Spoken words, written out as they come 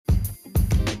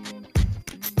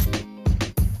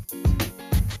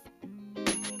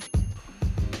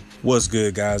What's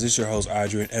good, guys? It's your host,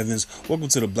 Adrian Evans. Welcome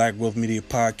to the Black Wealth Media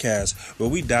Podcast, where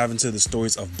we dive into the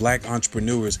stories of Black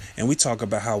entrepreneurs and we talk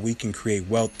about how we can create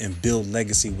wealth and build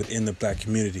legacy within the Black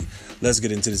community. Let's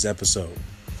get into this episode.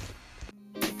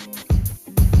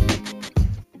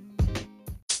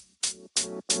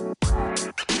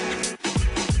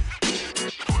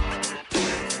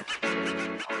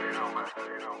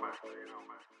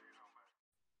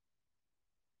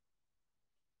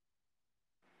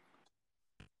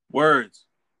 Words.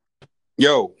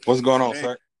 Yo, what's going on, Hey,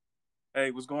 sir?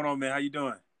 hey, what's going on, man? How you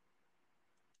doing?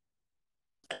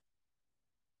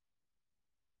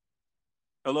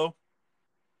 Hello?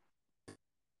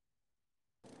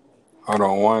 Hold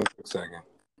on one second.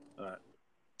 All right.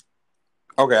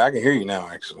 Okay, I can hear you now,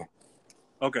 actually.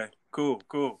 Okay, cool.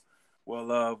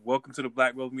 Well, welcome to the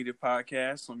Black Wealth Media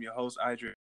Podcast. I'm your host,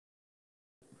 Adrian.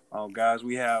 Guys,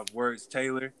 we have Words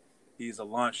Taylor. He's a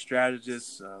launch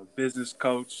strategist, business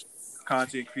coach,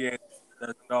 content creator, does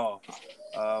it all.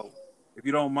 Uh, if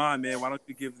you don't mind, man, why don't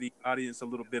you give the audience a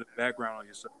little bit of background on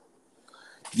yourself?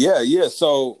 Yeah.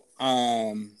 So,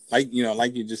 like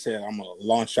you just said, I'm a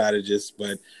launch strategist,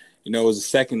 but it was a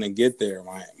second to get there.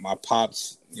 My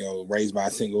pops, raised by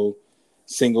a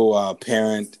single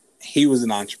parent. He was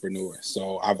an entrepreneur,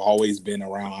 so I've always been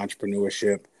around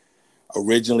entrepreneurship.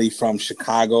 Originally from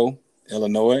Chicago,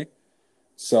 Illinois.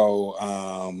 So,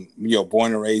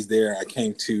 born and raised there. I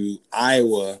came to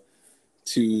Iowa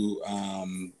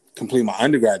to complete my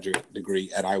undergraduate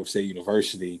degree at Iowa State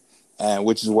University,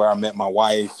 which is where I met my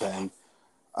wife, and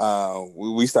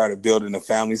we started building a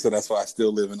family. So that's why I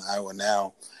still live in Iowa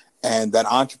now. And that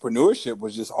entrepreneurship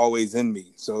was just always in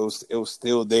me, so it was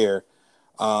still there.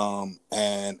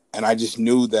 And I just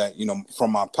knew that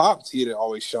from my pops, he had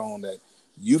always shown that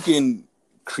you can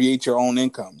create your own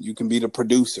income. You can be the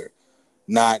producer,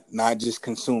 not just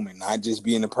consuming, not just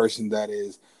being the person that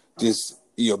is just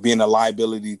being a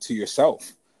liability to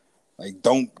yourself. Like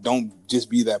don't just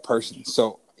be that person.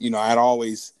 So I'd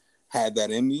always had that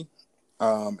in me,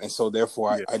 and so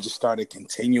therefore I just started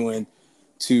continuing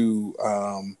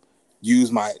to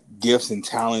use my gifts and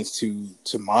talents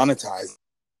to monetize.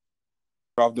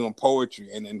 I was doing poetry,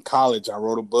 and in college I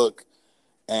wrote a book,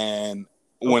 and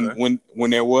when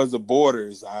there was a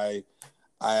Borders, I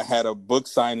had a book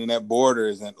signing at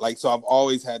Borders, and so I've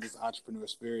always had this entrepreneur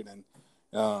spirit, and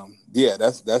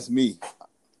that's me.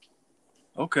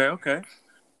 Okay.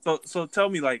 So tell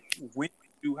me, like,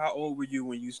 how old were you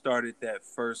when you started that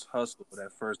first hustle,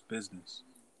 that first business?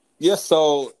 Yeah,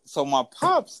 so my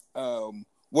pops,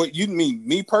 what you mean,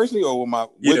 me personally, or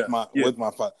with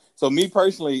my father? So me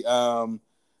personally, I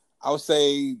would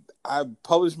say I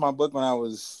published my book when I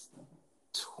was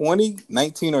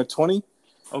 19 or 20.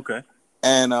 Okay.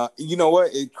 And you know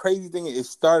what? Crazy thing, it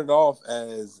started off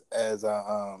as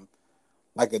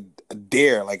like a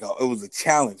dare, it was a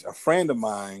challenge. A friend of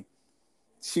mine,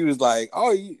 she was like,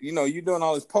 "Oh, you're doing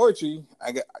all this poetry.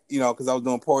 I got, because I was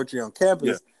doing poetry on Yeah.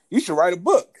 campus. You should write a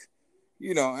book."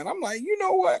 And I'm like, "You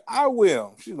know what? I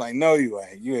will." She's like, "No, you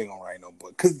ain't. You ain't gonna write no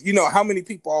book." Because how many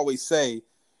people always say,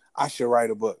 "I should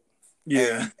write a book,"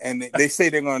 Yeah. and they say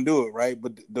they're gonna do it, right?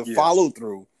 But the Yeah. follow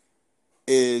through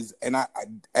is, and I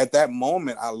at that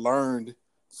moment I learned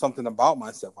something about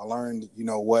myself. I learned,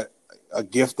 what a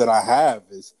gift that I have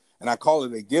is, and I call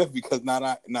it a gift because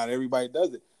not everybody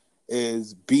does it,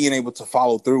 is being able to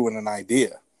follow through with an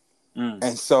idea.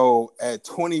 And so at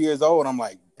 20 years old, I'm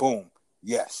like, boom,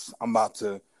 yes, I'm about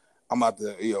to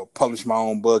publish my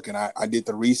own book. And I did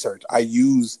the research. I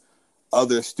use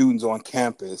other students on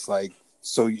campus.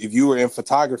 So if you were in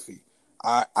photography,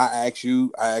 I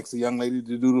asked a young lady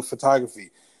to do the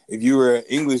photography. If you were an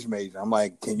English major, I'm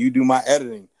like, can you do my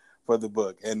editing for the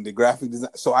book and the graphic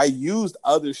design? So I used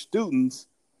other students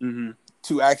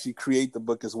to actually create the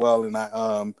book as well. And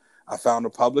I found a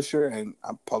publisher and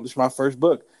I published my first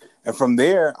book. And from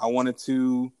there, I wanted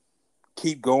to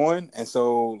keep going. And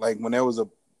so, when there was a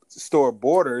store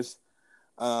Borders,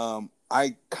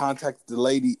 I contacted the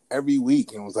lady every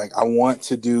week and was like, I want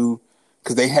to do,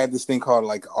 because they had this thing called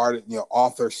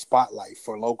author spotlight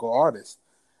for local artists.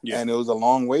 Yeah. And it was a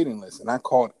long waiting list. And I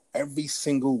called every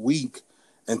single week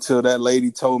until that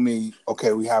lady told me,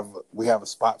 okay, we have a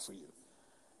spot for you.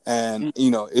 And,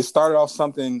 it started off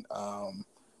something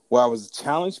where I was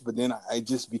challenged, but then it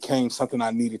just became something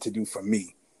I needed to do for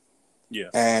me. Yeah.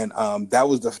 And that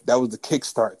was the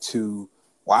kickstart to,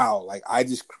 wow, I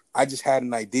just had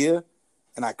an idea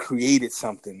and I created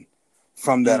something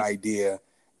from that idea.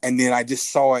 And then I just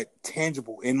saw it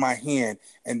tangible in my hand.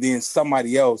 And then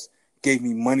somebody else gave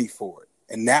me money for it.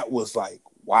 And that was like,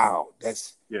 wow,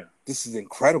 this is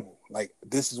incredible.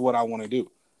 This is what I want to do.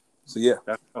 So, yeah.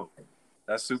 That's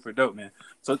That's super dope, man.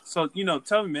 So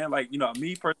tell me, man. Like,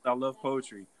 me personally, I love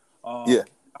poetry. Yeah.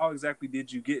 How exactly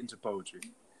did you get into poetry?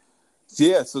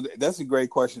 Yeah, so that's a great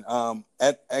question.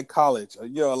 At college, a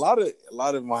lot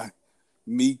of my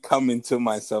me coming to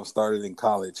myself started in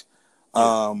college.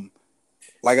 Yeah.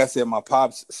 Like I said, my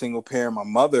pop's single parent. My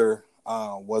mother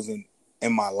wasn't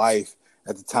in my life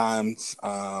at the time.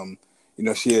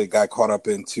 She had got caught up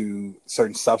into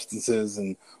certain substances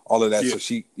and all of that. Yeah. So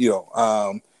she,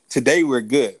 today we're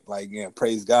good. Like,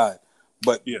 praise God.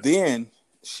 But Yeah. then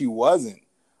she wasn't.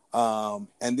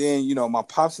 And then, my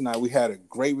pops and I, we had a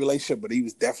great relationship, but he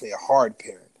was definitely a hard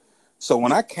parent. So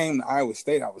when I came to Iowa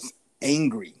State, I was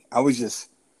angry. I was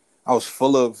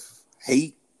full of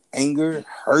hate, anger,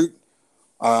 hurt,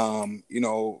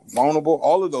 vulnerable,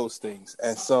 all of those things.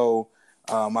 And so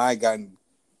I got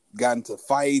into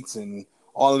fights and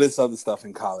all of this other stuff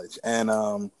in college. And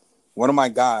one of my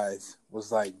guys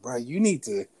was like, bro, you need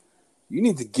to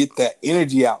get that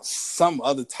energy out some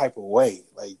other type of way.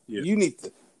 Like, you need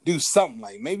to do something.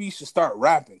 Like, maybe you should start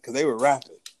rapping, because they were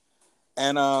rapping.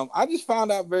 And I just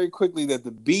found out very quickly that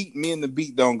me and the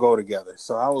beat don't go together.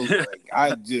 So I was like,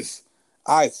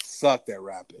 I sucked at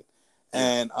rapping.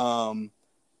 And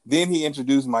then he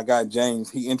introduced my guy, James.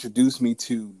 He introduced me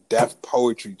to Def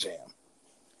Poetry Jam.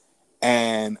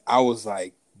 And I was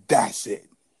like, that's it.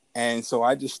 And so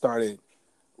I just started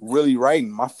really writing.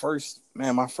 My first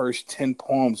 10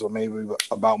 poems were maybe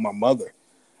about my mother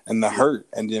and the hurt,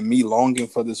 and then me longing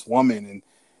for this woman.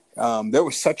 And there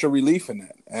was such a relief in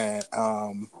that.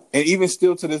 And even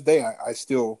still to this day, I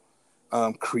still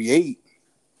create.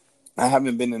 I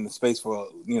haven't been in the space for,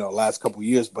 last couple of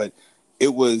years, but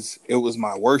it was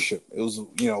my worship. It was,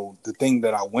 the thing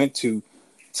that I went to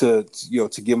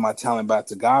give my talent back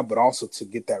to God, but also to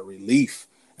get that relief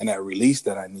and that release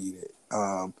that I needed.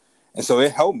 And so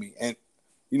it helped me. And,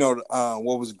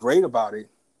 what was great about it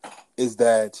is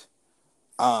that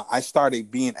I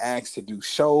started being asked to do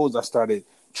shows. I started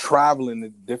traveling to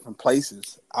different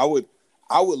places. I would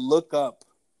look up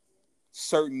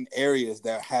certain areas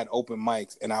that had open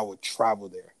mics, and I would travel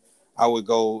there. I would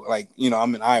go, like,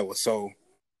 I'm in Iowa. So,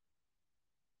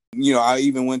 I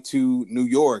even went to New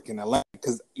York and Atlanta,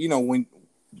 because,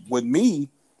 with me,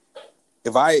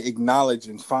 if I acknowledge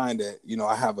and find that,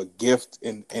 I have a gift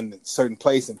in a certain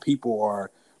place and people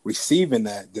are receiving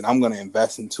that, then I'm going to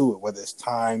invest into it, whether it's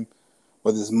time,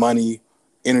 whether it's money,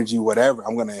 energy, whatever.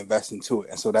 I'm going to invest into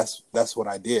it. And so that's what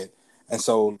I did. And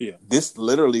so this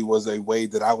literally was a way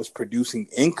that I was producing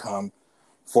income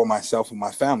for myself and my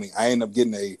family. I ended up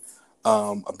getting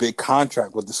a big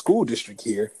contract with the school district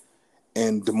here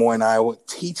in Des Moines, Iowa,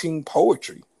 teaching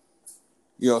poetry.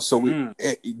 So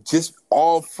it just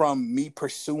all from me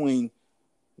pursuing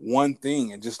one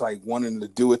thing and just like wanting to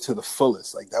do it to the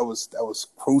fullest. Like that was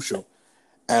crucial.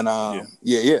 And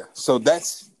so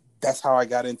that's how I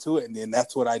got into it, and then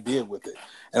that's what I did with it.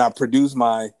 And I produced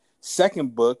my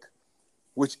second book,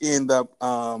 which ended up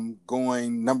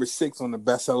going number 6 on the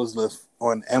bestsellers list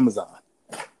on Amazon.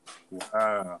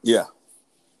 Wow. Yeah.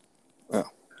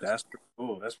 That's pretty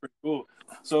cool. That's pretty cool.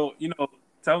 So,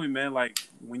 tell me, man, like,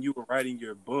 when you were writing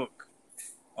your book,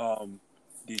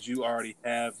 did you already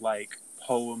have like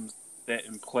poems set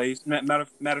in place? Matter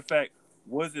of fact,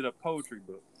 was it a poetry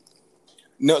book?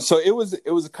 No, so it was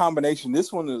a combination.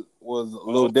 This one was a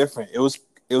little different.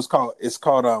 It's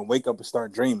called Wake Up and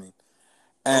Start Dreaming.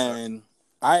 And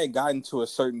I had gotten to a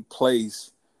certain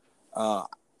place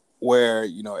where,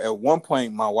 at one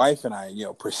point my wife and I,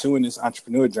 pursuing this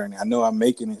entrepreneur journey, I know I'm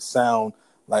making it sound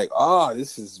like, oh,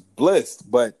 this is bliss,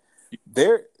 but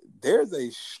there's a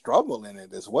struggle in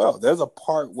it as well. There's a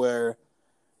part where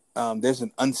there's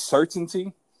an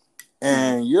uncertainty,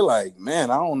 and you're like, man,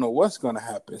 I don't know what's going to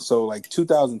happen. So like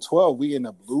 2012, we end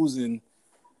up losing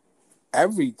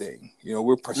everything.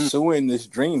 We're pursuing this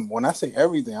dream. When I say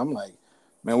everything, I'm like,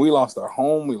 man, we lost our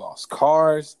home. We lost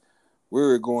cars. We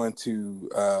were going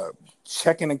to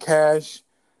checking the cash.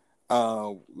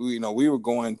 We were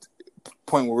going to the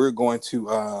point where we were going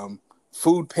to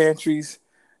food pantries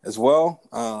as well.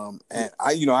 And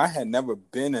I had never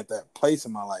been at that place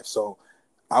in my life. So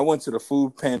I went to the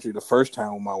food pantry the first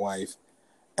time with my wife,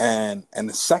 and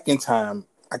the second time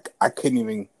I couldn't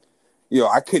even,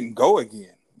 I couldn't go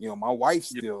again. My wife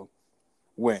still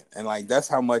went, and like that's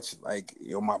how much like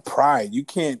my pride. You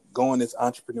can't go on this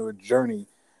entrepreneur journey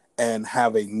and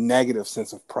have a negative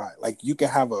sense of pride. Like you can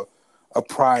have a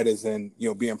pride as in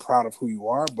being proud of who you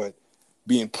are, but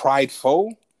being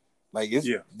prideful, like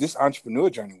this entrepreneur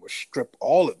journey will strip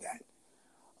all of that.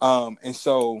 And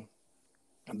so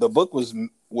the book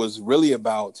was really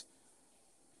about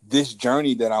this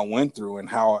journey that I went through and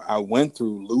how I went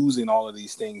through losing all of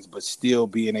these things, but still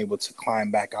being able to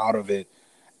climb back out of it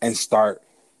and start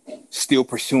still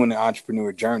pursuing the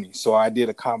entrepreneur journey. So I did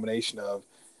a combination of,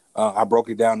 I broke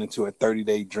it down into a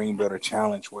 30-day Dream Builder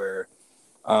challenge where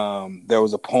there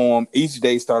was a poem. Each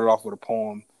day started off with a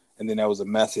poem, and then there was a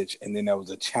message, and then there was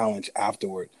a challenge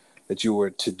afterward that you were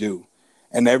to do.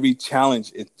 And every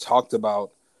challenge, it talked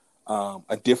about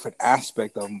a different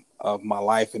aspect of my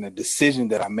life and a decision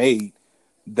that I made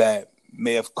that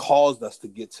may have caused us to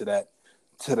get to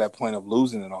that point of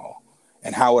losing it all.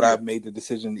 And how would I have made the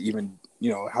decision even,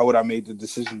 how would I made the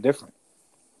decision different?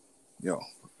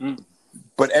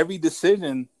 But every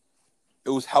decision, it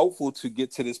was helpful to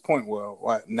get to this point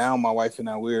where now my wife and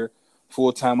I, we're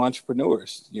full-time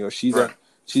entrepreneurs. She's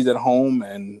at home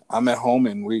and I'm at home,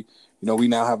 and we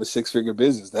now have a 6-figure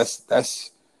business.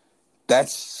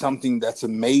 That's something that's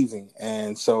amazing.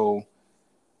 And so,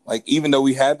 like, even though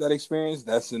we had that experience,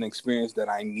 that's an experience that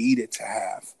I needed to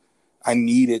have. I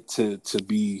needed to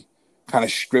be kind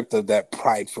of stripped of that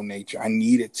prideful nature. I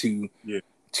needed to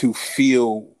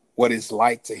feel what it's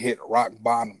like to hit rock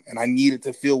bottom, and I needed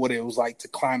to feel what it was like to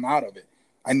climb out of it.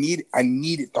 I needed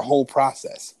the whole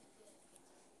process.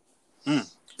 And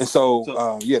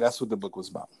so that's what the book was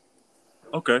about.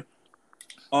 Okay.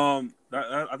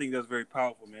 I think that's very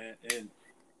powerful, man. And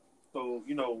so,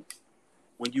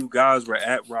 when you guys were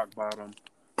at rock bottom,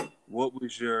 what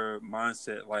was your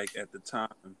mindset like at the time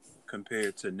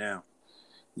compared to now?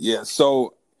 Yeah.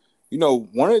 So,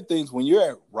 one of the things when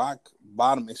you're at rock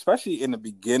bottom, especially in the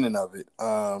beginning of it,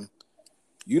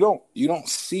 you don't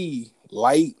see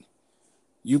light.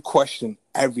 You question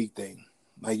everything.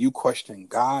 Like, you question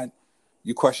God,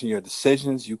 you question your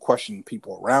decisions, you question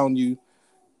people around you.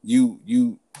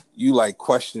 You like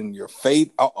question your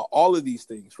faith, all of these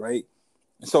things, right?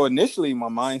 And so initially my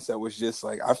mindset was just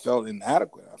like, I felt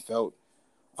inadequate. I felt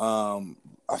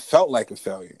like a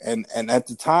failure. And at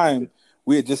the time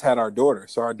we had just had our daughter.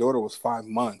 So our daughter was 5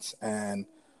 months, and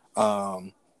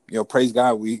praise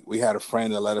God, we had a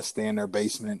friend that let us stay in their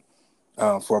basement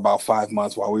for about 5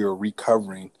 months while we were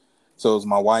recovering. So it was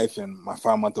my wife and my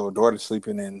 5-month-old daughter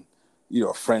sleeping in,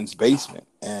 a friend's basement.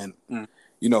 And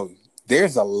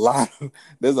there's a lot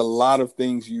of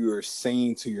things you are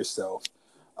saying to yourself.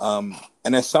 And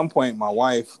at some point, my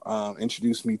wife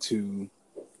introduced me to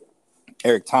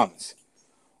Eric Thomas,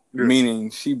 meaning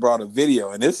she brought a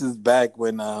video. And this is back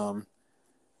when I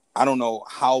don't know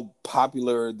how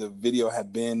popular the video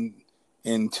had been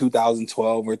in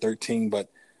 2012 or 13, but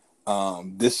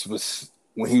this was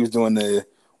when he was doing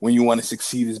When You Want to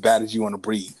Succeed as Bad as You Want to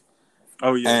Breathe.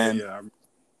 Oh, yeah. And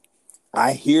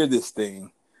I hear this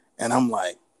thing, and I'm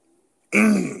like,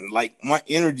 like my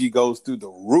energy goes through the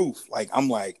roof. Like, I'm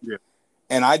like,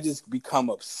 and I just become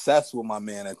obsessed with my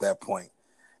man at that point.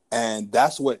 And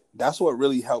that's what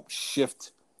really helped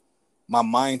shift my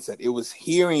mindset. It was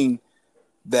hearing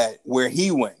that where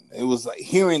he went. It was like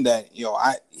hearing that,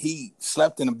 he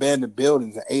slept in abandoned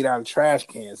buildings and ate out of trash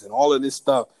cans and all of this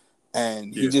stuff.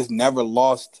 And he just never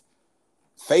lost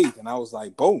faith. And I was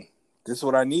like, boom, this is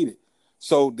what I needed.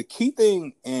 So the key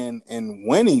thing in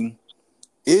winning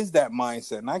is that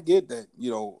mindset. And I get that,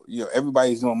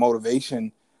 everybody's doing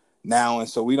motivation now, and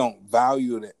so we don't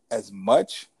value it as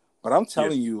much. But I'm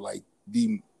telling you, like,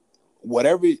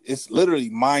 it's literally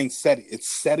mindset.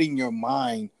 It's setting your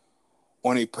mind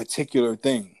on a particular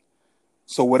thing.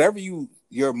 So whatever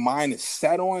your mind is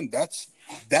set on,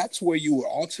 that's where you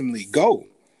will ultimately go.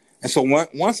 And so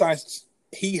once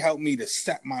he helped me to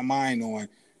set my mind on,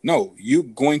 no, you're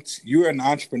an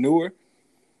entrepreneur,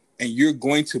 and you're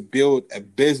going to build a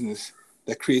business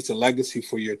that creates a legacy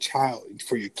for your child,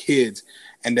 for your kids,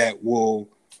 and that will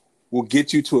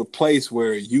get you to a place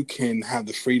where you can have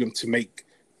the freedom to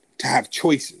have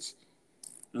choices.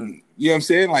 You know what I'm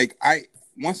saying? Like,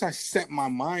 once I set my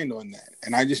mind on that,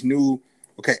 and I just knew,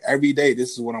 okay, every day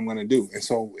this is what I'm going to do. And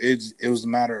so it was a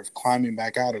matter of climbing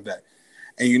back out of that.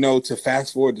 And, to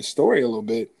fast forward the story a little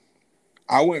bit,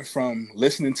 I went from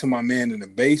listening to my man in the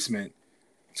basement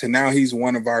to now he's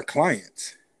one of our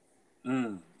clients.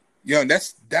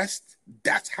 That's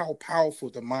how powerful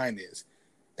the mind is.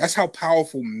 That's how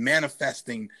powerful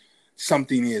manifesting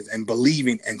something is, and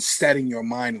believing and setting your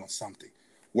mind on something.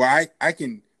 Where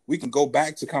we can go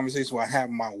back to conversations where I have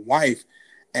my wife,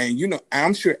 and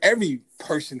I'm sure every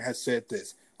person has said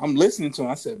this. I'm listening to him.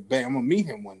 I said, babe, I'm gonna meet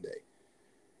him one day.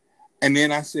 And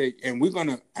then I said, and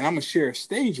I'm gonna share a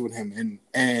stage with him.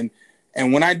 And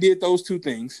when I did those two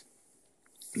things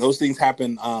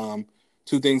happened.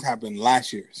 Two things happened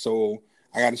last year. So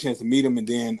I got a chance to meet him, and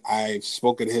then I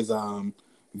spoke at his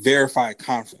Verified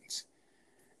conference.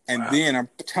 And then I'm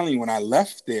telling you, when I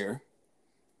left the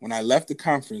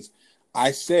conference,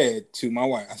 I said to my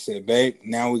wife, I said, babe,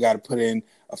 now we got to put in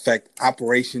effect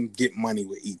Operation Get Money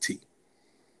with ET.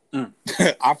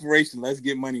 Operation Let's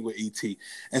Get Money with ET.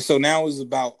 And so now it's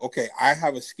about, okay, I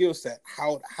have a skill set.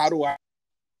 How do I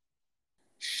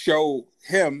show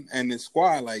him and the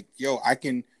squad like, yo, I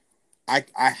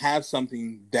have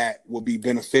something that will be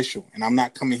beneficial, and I'm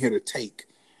not coming here to take,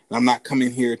 and I'm not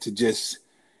coming here to just,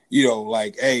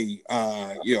 like, hey,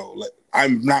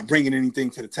 I'm not bringing anything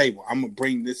to the table. I'm gonna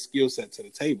bring this skill set to the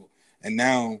table, and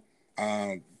now,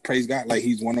 praise God, like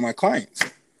he's one of my clients.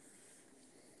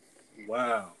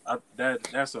 Wow,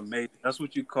 that's amazing. That's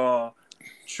what you call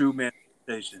true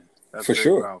manifestation. That's for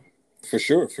sure, powerful. For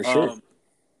sure.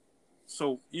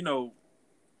 So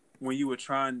when you were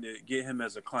trying to get him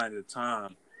as a client at the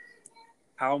time,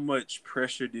 how much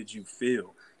pressure did you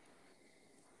feel?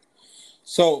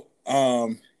 So,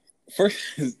 let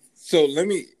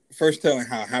me first tell him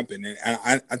how it happened. And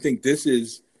I think this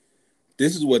is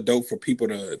what dope for people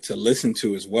to listen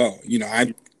to as well.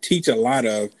 I teach a lot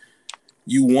of,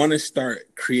 you want to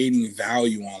start creating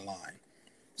value online.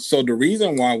 So the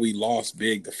reason why we lost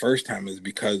big the first time is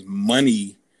because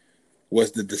money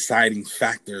was the deciding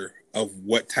factor of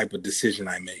what type of decision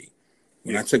I made.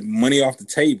 When I took money off the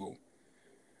table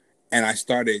and I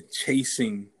started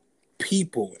chasing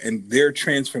people and their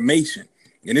transformation.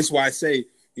 And this is why I say,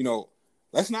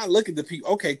 let's not look at the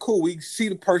people. Okay, cool. We see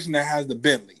the person that has the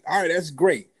Bentley. All right, that's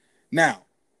great. Now,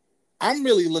 I'm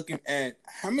really looking at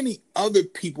how many other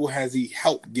people has he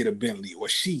helped get a Bentley or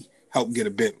she helped get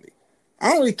a Bentley. I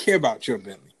don't really care about your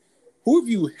Bentley. Who have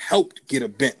you helped get a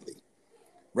Bentley?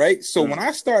 Right? So when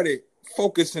I started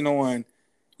focusing on,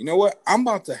 you know what, I'm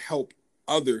about to help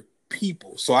other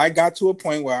people. So I got to a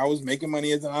point where I was making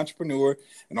money as an entrepreneur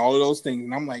and all of those things.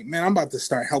 And I'm like, man, I'm about to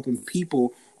start helping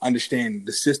people understand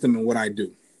the system and what I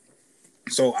do.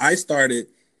 So I started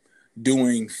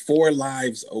doing 4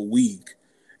 lives a week,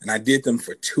 and I did them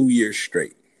for 2 years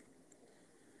straight.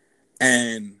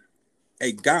 And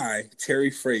a guy,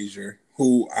 Terry Frazier,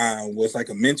 who was like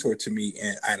a mentor to me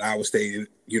at Iowa State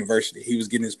University. He was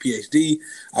getting his PhD.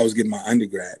 I was getting my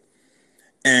undergrad.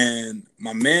 And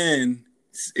my man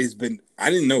I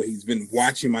didn't know he's been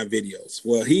watching my videos.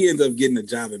 Well, he ended up getting a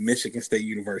job at Michigan State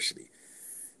University.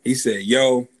 He said,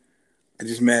 yo, I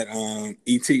just met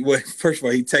E.T. Well, first of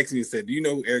all, he texted me and said, do you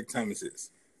know who Eric Thomas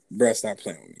is? Bruh, stop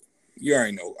playing with me. You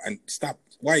already know. Stop.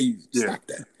 Why you stop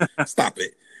that? Stop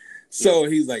it. So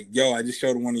he's like, yo, I just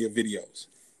showed him one of your videos.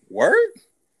 Word?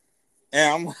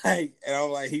 And I'm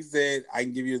like, he said, I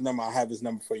can give you his number. I'll have his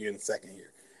number for you in a second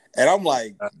here. And I'm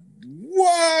like,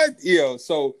 what?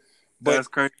 So, but that's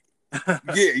crazy.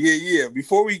 yeah.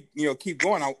 Before we, keep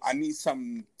going, I need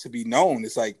something to be known.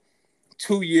 It's like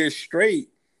 2 years straight,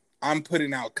 I'm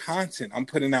putting out content. I'm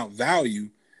putting out value.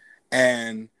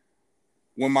 And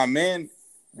when my man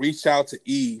reached out to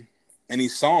E and he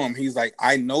saw him, he's like,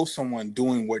 I know someone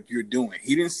doing what you're doing.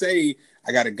 He didn't say,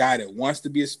 I got a guy that wants to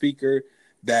be a speaker,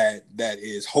 that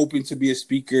is hoping to be a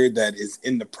speaker, that is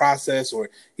in the process, or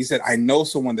he said, I know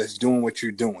someone that's doing what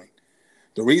you're doing.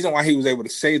 The reason why he was able to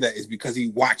say that is because he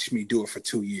watched me do it for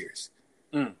 2 years.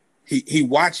 He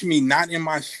watched me not in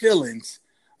my feelings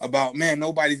about, man,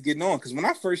 nobody's getting on. Because when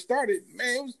I first started,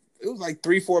 man, it was like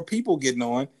 3-4 people getting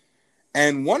on.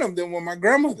 And one of them was my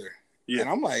grandmother. Yeah. And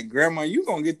I'm like, Grandma, you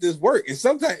gonna get this work. And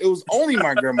sometimes it was only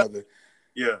my grandmother.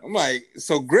 Yeah. I'm like,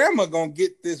 so Grandma gonna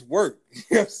get this work. You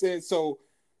know what I'm saying? So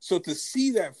to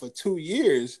see that for 2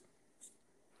 years,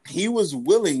 he was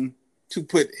willing to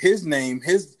put his name,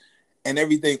 and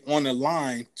everything on the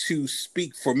line to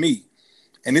speak for me.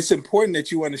 And it's important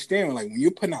that you understand, like, when you're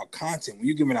putting out content, when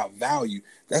you're giving out value,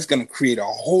 that's going to create a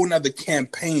whole nother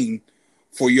campaign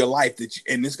for your life,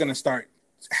 and it's going to start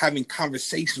having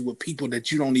conversations with people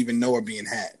that you don't even know are being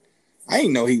had. I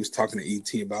didn't know he was talking to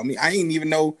ET about me. I didn't even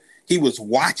know he was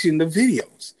watching the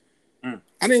videos.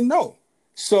 I didn't know.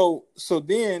 So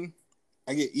then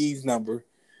I get E's number,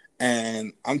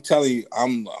 and I'm telling you,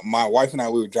 my wife and I,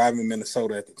 we were driving in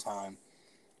Minnesota at the time,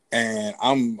 and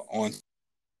I'm on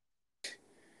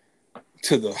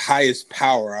to the highest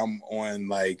power. I'm on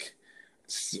like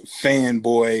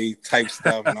fanboy type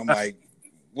stuff, and I'm like,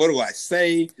 what do I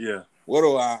say? Yeah.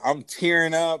 I'm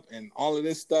tearing up and all of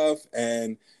this stuff.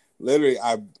 And literally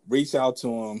I reached out to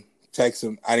him, text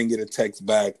him. I didn't get a text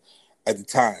back at the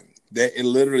time. That it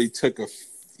literally took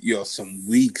some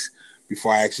weeks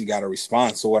before I actually got a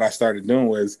response. So what I started doing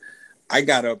was I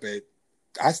got up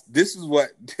this is what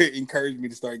encouraged me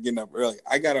to start getting up early.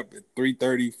 I got up at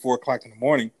 3:30, 4 o'clock in the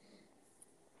morning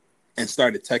and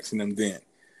started texting them then.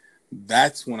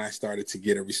 That's when I started to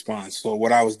get a response. So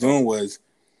what I was doing was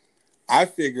I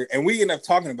figured, and we ended up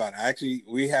talking about it. Actually,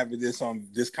 we have this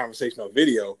conversation on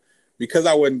video because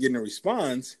I wasn't getting a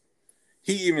response.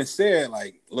 He even said,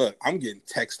 like, look, I'm getting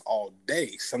text all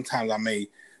day. Sometimes I may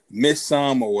miss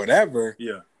some or whatever.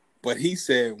 Yeah. But he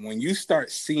said, when you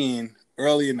start seeing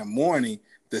early in the morning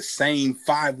the same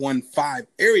 515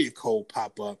 area code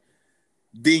pop up,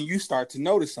 then you start to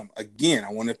notice something. Again,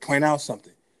 I want to point out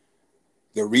something.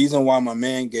 The reason why my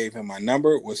man gave him my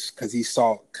number was because he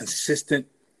saw consistent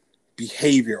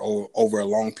behavior over a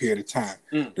long period of time.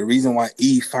 The reason why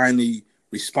E finally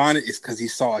responded is because he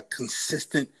saw a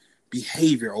consistent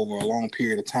behavior over a long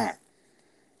period of time.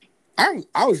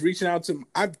 I was reaching out to him.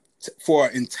 For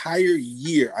an entire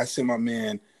year, I sent my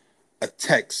man a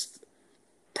text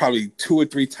probably 2 or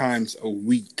 3 times a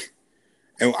week.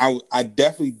 And I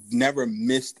definitely never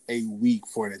missed a week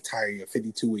for an entire year,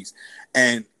 52 weeks.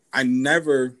 And I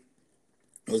never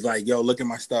was like, yo, look at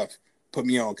my stuff. Put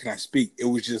me on. Can I speak? It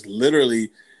was just literally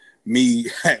me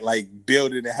like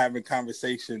building and having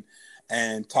conversation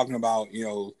and talking about, you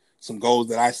know, some goals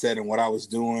that I set and what I was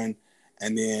doing.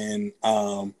 And then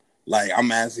like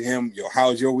I'm asking him, yo,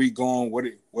 how's your week going?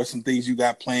 What's some things you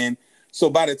got planned? So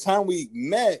by the time we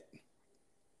met,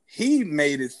 he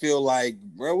made it feel like,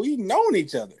 bro, we known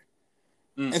each other.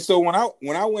 And so when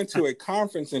I went to a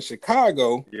conference in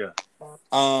Chicago, yeah,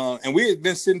 and we had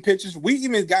been sending pictures, we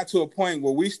even got to a point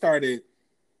where we started.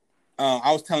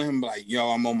 I was telling him like, yo,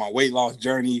 I'm on my weight loss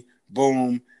journey,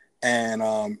 boom,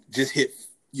 and just hit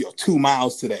 2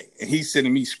 miles today, and he's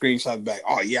sending me screenshots back.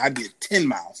 Oh yeah, I did 10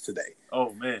 miles today.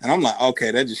 Oh man, and I'm like,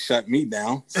 okay, that just shut me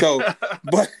down. So,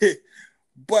 but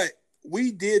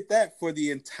we did that for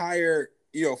the entire.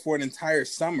 For an entire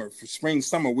summer, for spring,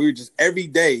 summer, we were just every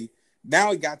day.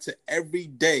 Now it got to every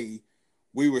day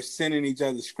we were sending each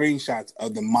other screenshots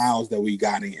of the miles that we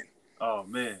got in. Oh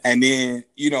man. And then,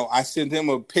 I sent him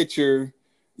a picture,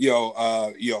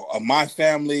 of my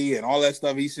family and all that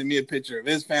stuff. He sent me a picture of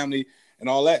his family and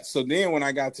all that. So then when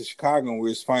I got to Chicago and we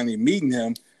was finally meeting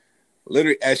him,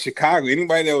 literally at Chicago,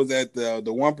 anybody that was at the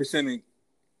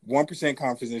 1%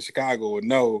 conference in Chicago would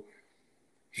know.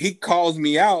 He calls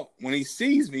me out when he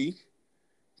sees me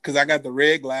because I got the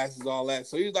red glasses, all that.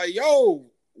 So he's like, yo,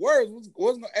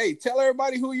 hey, tell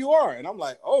everybody who you are. And I'm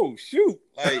like, oh, shoot.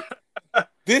 Like,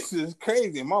 this is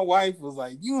crazy. And my wife was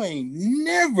like, you ain't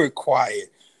never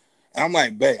quiet. And I'm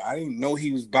like, babe, I didn't know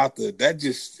he was about to, it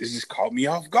just caught me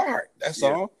off guard. That's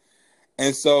all.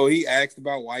 And so he asked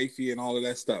about wifey and all of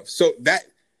that stuff. So this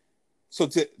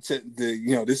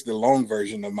is the long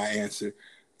version of my answer.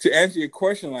 To answer your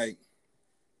question, like,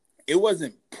 it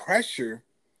wasn't pressure.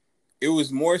 It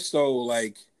was more so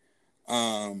like,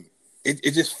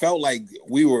 it just felt like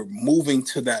we were moving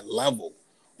to that level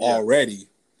already.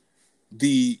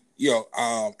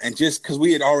 And just because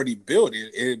we had already built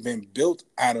it, it had been built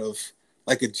out of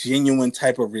like a genuine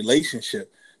type of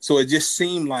relationship. So it just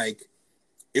seemed like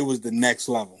it was the next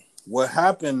level. What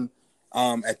happened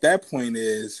at that point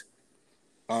is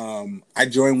I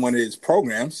joined one of his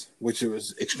programs, which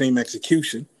was Extreme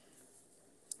Execution.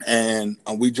 And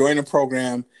we joined the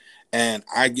program and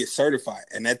I get certified.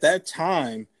 And at that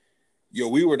time,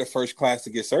 we were the first class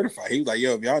to get certified. He was like,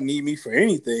 yo, if y'all need me for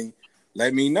anything,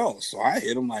 let me know. So I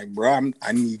hit him like, bro,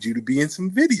 I need you to be in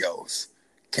some videos.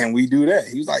 Can we do that?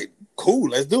 He was like, cool,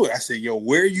 let's do it. I said, yo,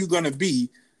 where are you going to be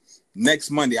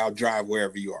next Monday? I'll drive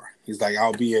wherever you are. He's like,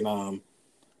 I'll be in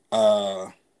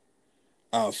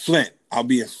Flint. I'll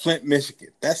be in Flint, Michigan.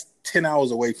 That's 10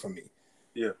 hours away from me.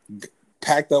 Yeah.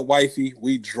 Packed up wifey.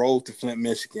 We drove to Flint,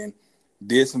 Michigan,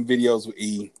 did some videos with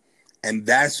E. And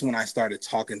that's when I started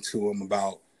talking to him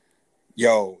about,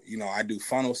 yo, I do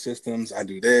funnel systems. I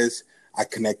do this. I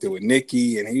connected with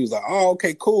Nikki. And he was like, oh,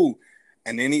 okay, cool.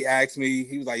 And then he asked me,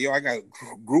 he was like, yo, I got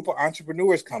a group of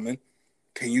entrepreneurs coming.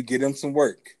 Can you get them some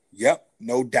work? Yep,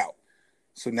 no doubt.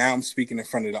 So now I'm speaking in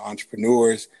front of the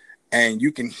entrepreneurs. And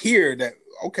you can hear that,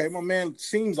 okay, my man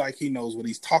seems like he knows what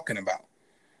he's talking about.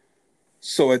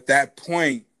 So at that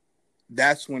point,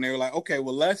 that's when they were like, okay,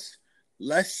 well, let's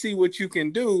see what you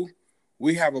can do.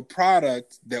 We have a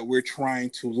product that we're trying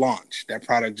to launch. That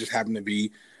product just happened to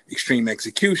be Extreme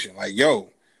Execution. Like, yo,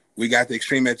 we got the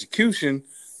Extreme Execution.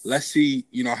 Let's see,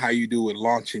 how you do with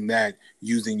launching that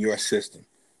using your system.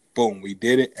 Boom, we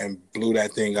did it and blew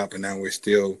that thing up. And now we're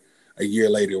still, a year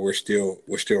later, we're still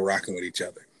rocking with each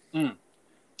other.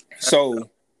 So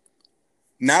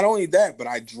not only that, but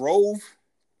I drove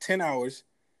 10 hours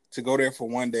to go there for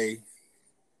one day,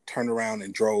 turned around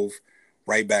and drove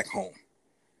right back home.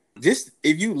 Just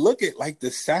if you look at like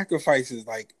the sacrifices,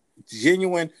 like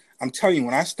genuine, I'm telling you,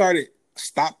 when I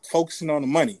stopped focusing on the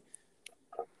money,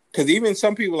 Because even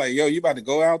some people like, yo, you about to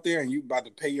go out there and you about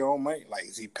to pay your own money. Like,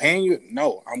 is he paying you?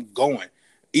 No, I'm going.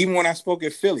 Even when I spoke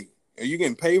at Philly, are you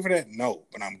getting paid for that? No,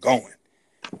 but I'm going.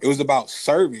 It was about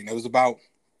serving. It was about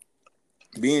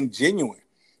being genuine.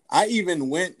 I even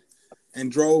went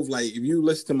and drove, like, if you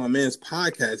listen to my man's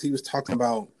podcast, he was talking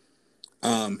about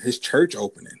his church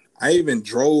opening. I even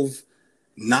drove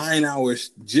 9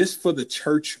 hours just for the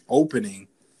church opening,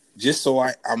 just so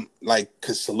I'm like,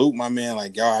 could salute my man.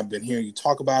 Like, yo, I've been hearing you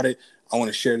talk about it. I want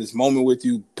to share this moment with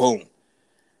you. Boom.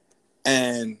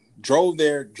 And drove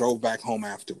there, drove back home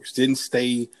afterwards. Didn't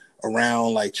stay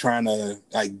around like trying to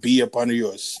like be up under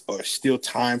you or steal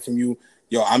time from you.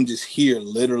 Yo, I'm just here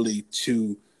literally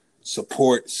to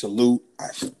support, salute.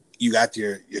 You got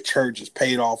your church is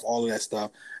paid off, all of that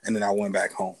stuff. And then I went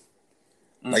back home.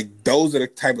 Like, those are the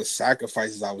type of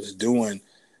sacrifices I was doing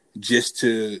just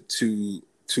to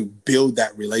build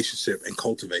that relationship and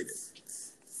cultivate it.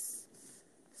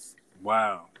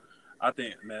 Wow. I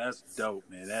think, man, that's dope,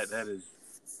 man. That is,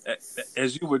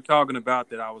 as you were talking about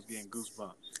that, I was getting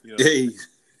goosebumps. You know? Hey.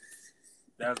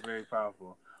 That's very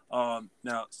powerful.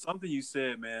 Now, something you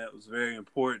said, man, was very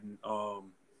important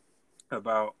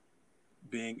about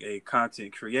being a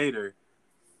content creator.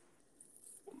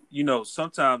 You know,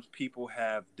 sometimes people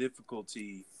have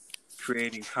difficulty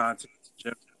creating content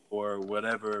or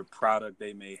whatever product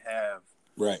they may have.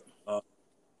 Right.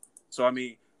 So, I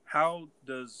mean, how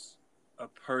does a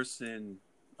person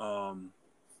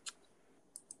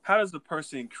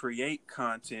create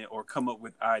content or come up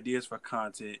with ideas for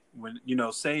content when, you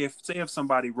know, say if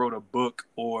somebody wrote a book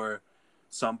or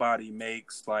somebody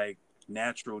makes like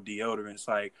natural deodorants,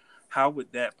 like how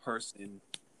would that person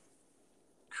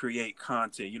create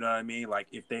content? You know what I mean? Like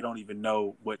if they don't even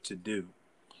know what to do.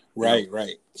 Right,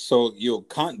 right. So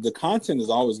the content is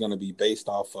always going to be based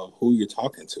off of who you're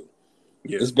talking to.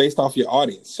 Yeah. It's based off your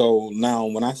audience. So now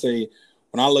when I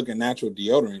look at natural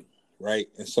deodorant, right?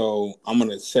 And so I'm going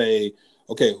to say,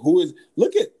 okay, what's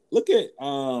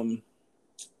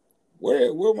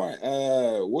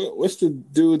the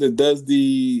dude that does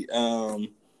the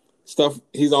stuff?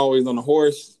 He's always on the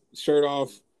horse, shirt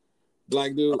off,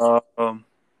 black dude.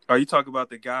 Are you talking about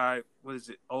the guy? What is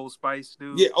it? Old Spice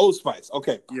dude? Yeah, Old Spice.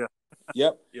 Okay. Yeah.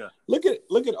 Yep. Yeah. Look at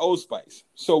Old Spice.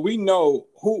 So we know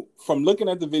who, from looking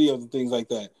at the videos and things like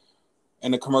that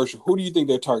and the commercial, who do you think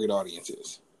their target audience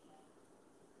is?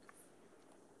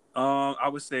 I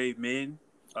would say men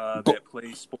that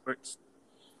play sports.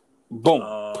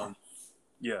 Boom.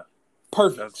 Yeah.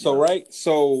 Perfect.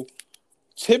 So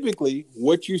typically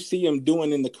what you see them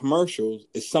doing in the commercials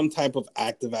is some type of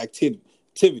active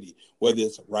activity, whether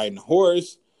it's riding a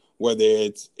horse, whether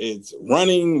it's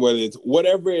running, whether it's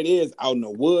whatever it is out in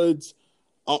the woods.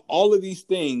 All of these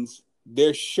things,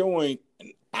 they're showing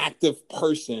an active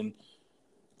person,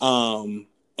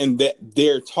 and that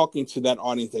they're talking to that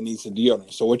audience that needs a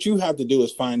deodorant. So what you have to do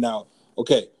is find out,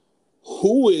 okay,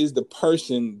 who is the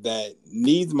person that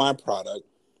needs my product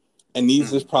and needs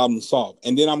this problem solved?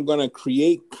 And then I'm going to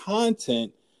create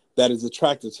content that is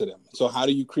attractive to them. So how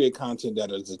do you create content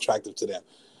that is attractive to them?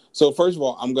 So first of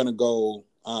all, I'm going to go,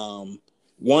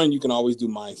 one, you can always do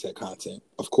mindset content,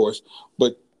 of course,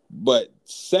 but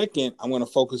second, I'm going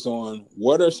to focus on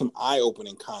what are some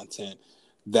eye-opening content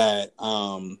that,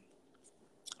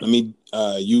 let me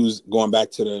use going back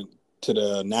to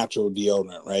the natural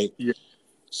deodorant, right? Yeah.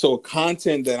 So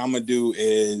content that I'm going to do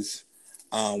is,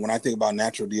 when I think about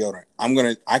natural deodorant,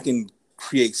 I can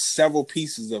create several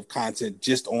pieces of content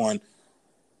just on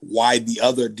why the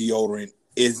other deodorant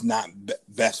is not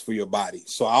best for your body.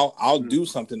 So I'll do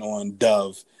something on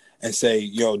Dove and say,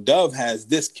 yo, Dove has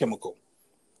this chemical.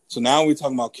 So now we're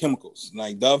talking about chemicals.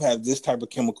 Like Dove has this type of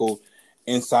chemical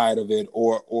inside of it,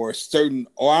 or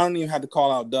I don't even have to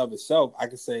call out Dove itself. I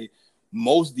could say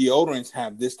most deodorants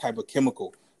have this type of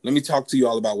chemical. Let me talk to you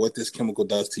all about what this chemical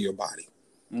does to your body.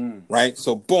 Right?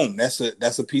 So boom, that's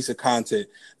a piece of content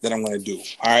that I'm going to do.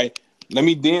 All right. Let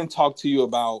me then talk to you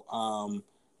about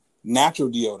natural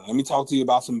deodorant. Let me talk to you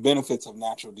about some benefits of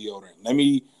natural deodorant. Let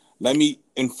me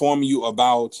inform you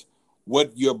about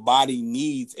what your body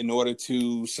needs in order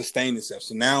to sustain itself.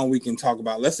 So now we can talk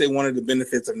about, let's say one of the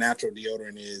benefits of natural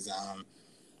deodorant is,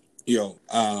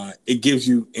 it gives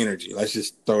you energy. Let's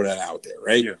just throw that out there,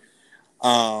 right? Yeah.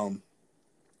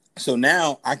 So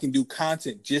now I can do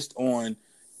content just on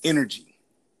energy.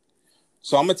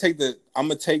 So I'm gonna take the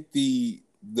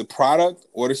product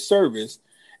or the service,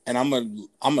 and I'm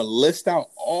gonna list out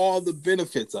all the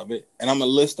benefits of it, and I'm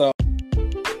gonna list out.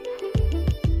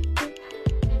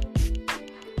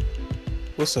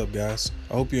 What's up, guys?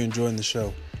 I hope you're enjoying the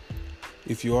show.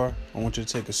 If you are, I want you to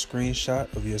take a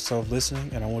screenshot of yourself listening,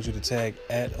 and I want you to tag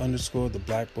 @_ the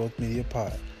Black Wealth Media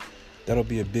Pod. That'll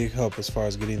be a big help as far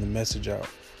as getting the message out.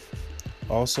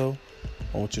 Also,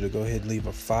 I want you to go ahead and leave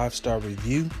a 5-star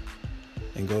review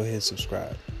and go ahead and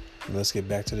subscribe. And let's get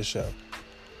back to the show.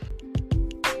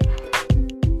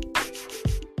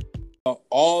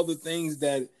 All the things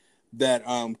that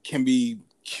can be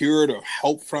cured or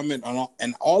help from it,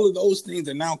 and all of those things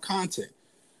are now content.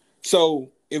 So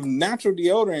if natural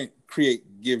deodorant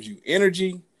gives you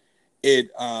energy, it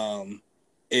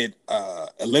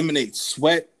eliminates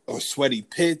sweat or sweaty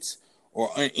pits or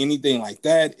anything like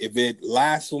that. If it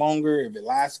lasts longer,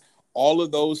 all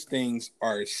of those things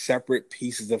are separate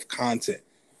pieces of content.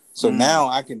 So now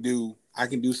I can do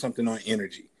something on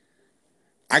energy.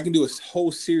 I can do a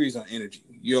whole series on energy.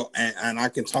 And I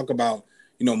can talk about,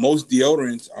 most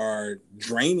deodorants are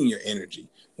draining your energy.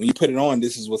 When you put it on,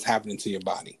 this is what's happening to your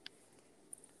body.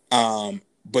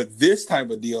 But this type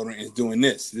of deodorant is doing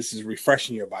this. This is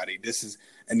refreshing your body.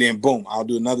 And then boom, I'll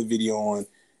do another video on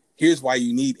here's why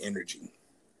you need energy.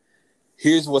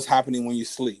 Here's what's happening when you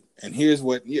sleep. And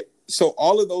so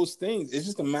all of those things, it's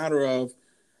just a matter of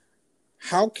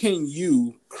how can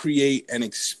you create an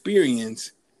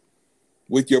experience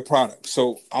with your product.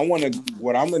 So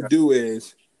what I'm going to do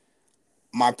is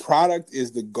my product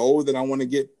is the goal that I want to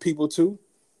get people to,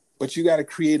 but you got to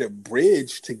create a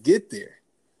bridge to get there.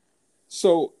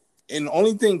 So, and the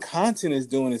only thing content is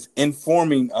doing is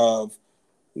informing of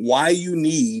why you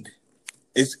need,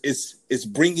 it's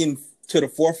bringing to the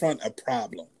forefront a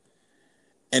problem.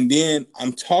 And then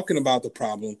I'm talking about the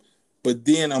problem, but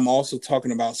then I'm also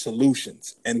talking about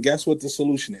solutions. And guess what the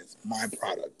solution is? My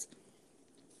product.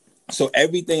 So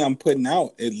everything I'm putting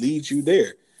out, it leads you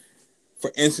there.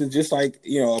 For instance, just like,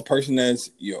 a person that's,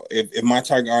 if my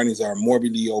target audience are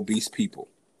morbidly obese people,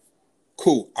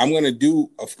 cool. I'm going to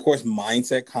do, of course,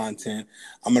 mindset content.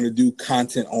 I'm going to do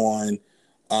content on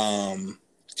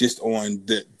just on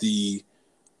the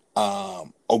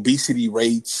obesity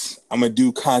rates. I'm going to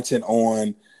do content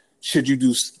on should you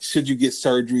get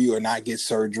surgery or not get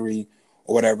surgery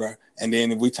or whatever. And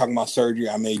then if we're talking about surgery,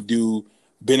 I may do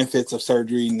benefits of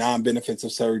surgery, non-benefits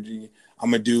of surgery. I'm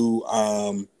going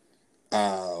to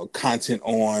do content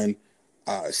on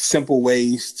simple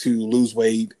ways to lose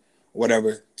weight,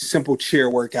 whatever, simple chair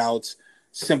workouts,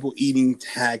 simple eating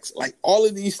hacks, like all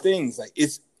of these things. Like,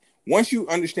 it's once you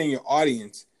understand your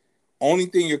audience, only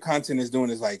thing your content is doing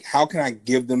is like, how can I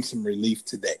give them some relief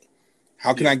today?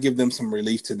 How can I give them some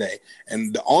relief today?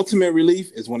 And the ultimate relief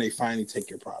is when they finally take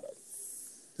your product.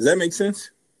 Does that make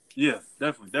sense? Yeah,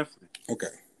 definitely. Okay.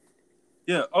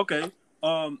 Yeah, okay.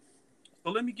 So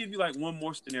let me give you like one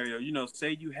more scenario.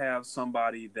 Say you have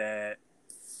somebody that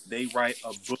they write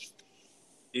a book.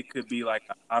 It could be like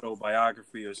an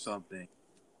autobiography or something.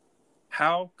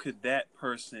 How could that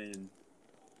person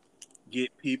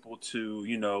get people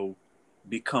to,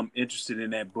 become interested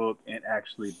in that book and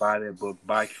actually buy that book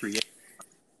by creating?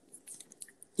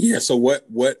 Yeah. So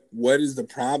what is the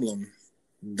problem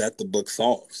that the book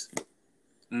solves?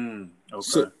 Okay.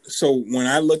 So when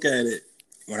I look at a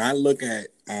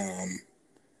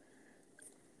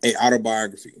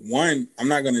autobiography, one, I'm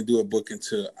not going to do a book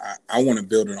until I want to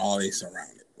build an audience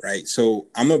around it, right? So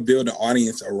I'm going to build an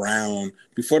audience around,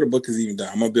 before the book is even done,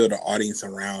 I'm going to build an audience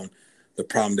around the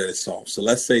problem that it solves. So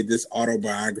let's say this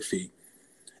autobiography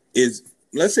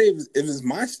let's say if it's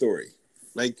my story,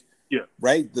 like, yeah,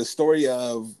 right? The story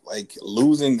of like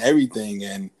losing everything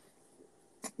and,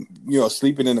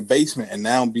 sleeping in a basement and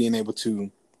now being able to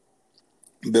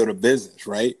build a business,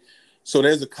 right? So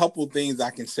there's a couple things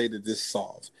I can say that this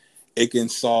solves. It can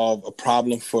solve a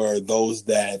problem for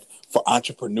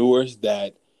entrepreneurs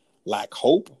that lack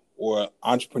hope, or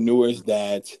entrepreneurs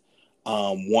that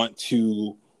want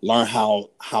to learn how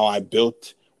I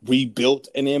rebuilt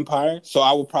an empire. So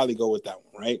I would probably go with that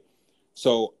one, right?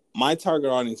 So my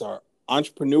target audience are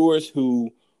entrepreneurs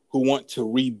who want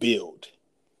to rebuild.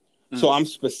 So I'm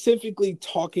specifically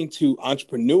talking to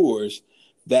entrepreneurs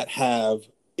that have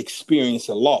experienced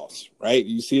a loss, right?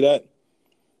 You see that?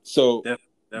 So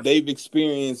they've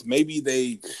experienced, maybe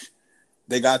they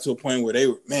got to a point where they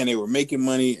were making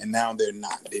money and now they're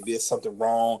not. They did something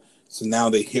wrong. So now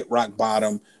they hit rock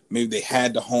bottom. Maybe they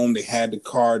had the home, they had the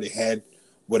car, they had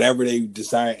whatever they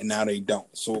desired, and now they don't.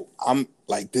 So I'm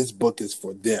like, this book is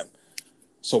for them.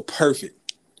 So perfect.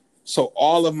 So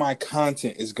all of my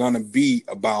content is going to be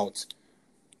about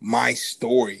my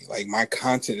story. Like, my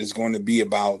content is going to be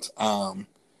about, how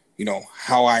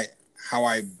I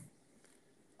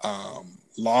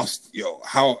lost,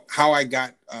 how I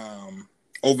got,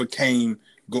 overcame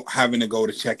having to go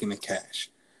to checking the cash,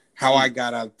 how I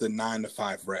got out the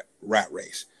 9-to-5 rat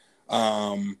race,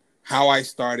 how I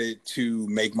started to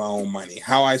make my own money,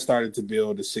 how I started to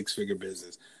build a 6-figure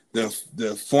business,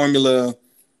 the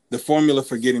formula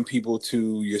for getting people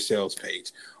to your sales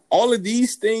page. All of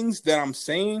these things that I'm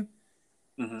saying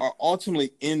are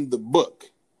ultimately in the book.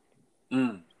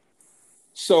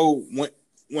 So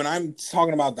when I'm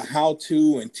talking about the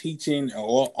how-to and teaching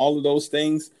all of those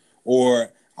things,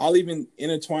 or I'll even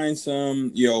intertwine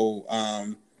some,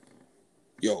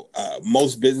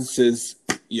 most businesses,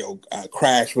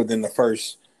 crash within the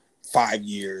first 5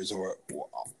 years, or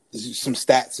some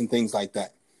stats and things like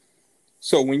that.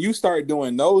 So when you start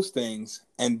doing those things,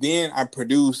 and then I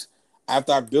produce,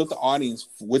 after I built the audience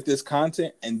with this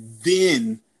content, and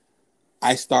then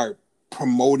I start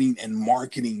promoting and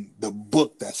marketing the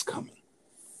book that's coming.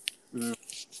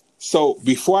 So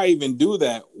before I even do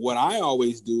that, what I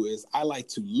always do is I like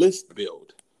to list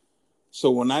build.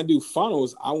 So when I do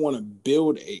funnels, I want to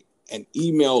build an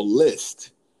email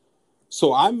list.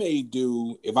 So I may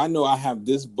do, if I know I have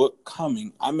this book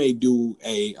coming, I may do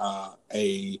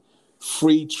a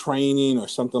free training or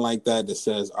something like that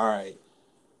says, all right,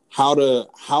 how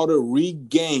to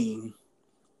regain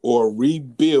or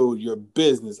rebuild your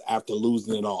business after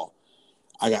losing it all.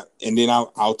 And then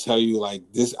I'll tell you like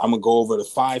this, I'm gonna go over the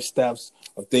 5 steps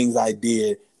of things I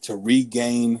did to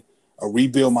regain or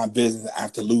rebuild my business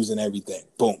after losing everything.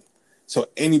 Boom. So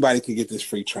anybody can get this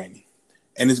free training,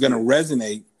 and it's gonna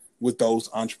resonate with those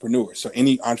entrepreneurs. So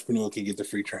any entrepreneur can get the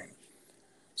free training.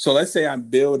 So let's say I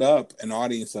build up an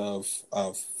audience of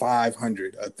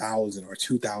 500, 1,000, or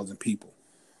 2,000 people.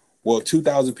 Well,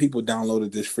 2,000 people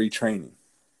downloaded this free training.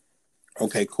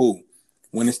 Okay, cool.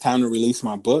 When it's time to release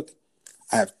my book,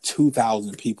 I have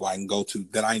 2,000 people I can go to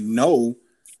that I know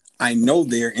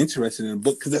they're interested in the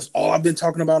book, because that's all I've been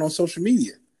talking about on social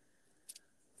media.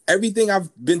 Everything I've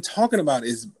been talking about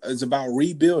is about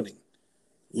rebuilding,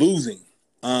 losing.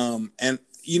 And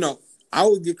I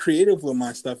would get creative with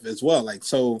my stuff as well. Like,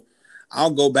 so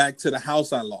I'll go back to the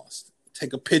house I lost,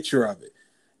 take a picture of it,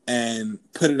 and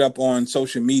put it up on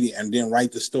social media, and then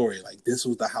write the story. Like, this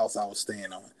was the house I was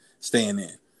staying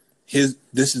in.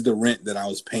 This is the rent that I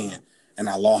was paying, and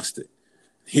I lost it.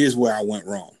 Here's where I went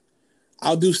wrong.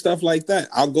 I'll do stuff like that.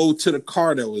 I'll go to the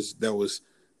car that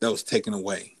was taken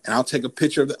away, and I'll take a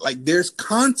picture of that. Like, there's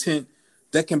content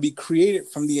that can be created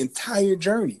from the entire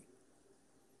journey.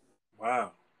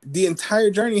 Wow. The entire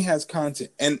journey has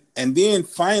content. And then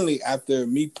finally, after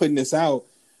me putting this out,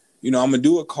 I'm gonna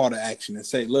do a call to action and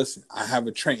say, listen, I have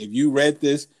a train. If you read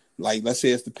this, like, let's say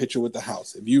it's the picture with the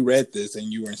house. If you read this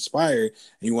and you were inspired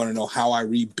and you want to know how I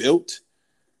rebuilt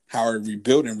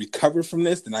and recovered from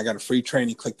this, then I got a free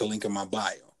training. Click the link in my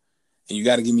bio. And you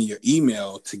got to give me your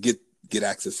email to get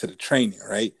access to the training,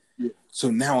 right? Yeah. So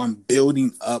now I'm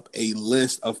building up a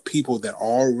list of people that are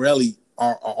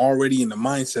already in the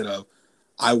mindset of,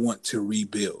 I want to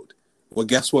rebuild. Well,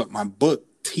 guess what? My book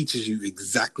teaches you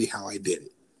exactly how I did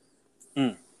it.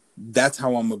 That's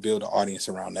how I'm going to build an audience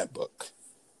around that book.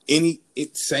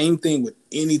 Same thing with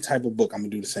any type of book. I'm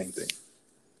going to do the same thing.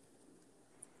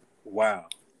 Wow.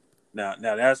 Now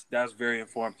that's very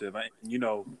informative.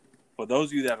 For those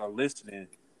of you that are listening,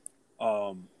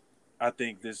 I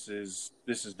think this is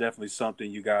definitely something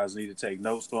you guys need to take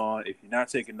notes on. If you're not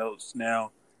taking notes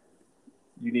now,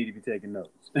 you need to be taking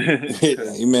notes.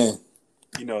 Amen.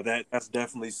 That's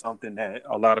definitely something that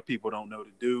a lot of people don't know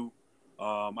to do.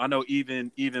 I know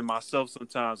even myself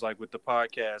sometimes, like with the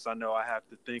podcast, I know I have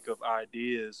to think of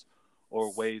ideas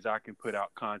or ways I can put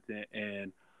out content,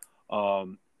 and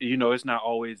it's not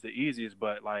always the easiest,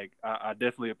 but like I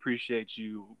definitely appreciate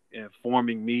you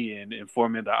informing me and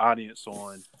informing the audience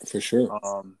on, for sure,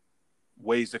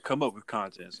 ways to come up with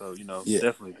content. So yeah.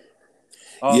 Definitely.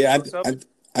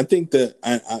 I think that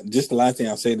just the last thing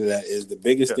I'll say to that is the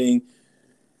biggest thing.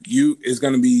 Is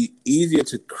going to be easier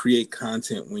to create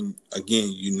content when,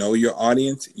 again, your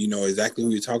audience, exactly who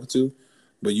you're talking to,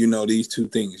 but these two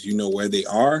things, where they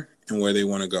are and where they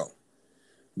want to go,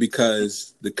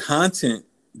 because the content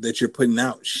that you're putting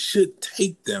out should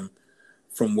take them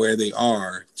from where they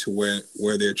are to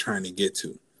where they're trying to get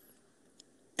to.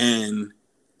 And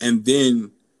then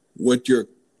what your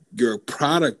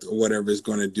product or whatever is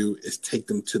going to do is take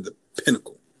them to the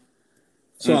pinnacle.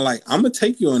 So I'm going to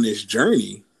take you on this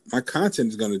journey. My content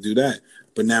is going to do that.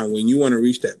 But now when you want to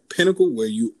reach that pinnacle where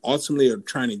you ultimately are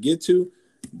trying to get to,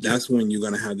 that's when you're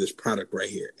going to have this product right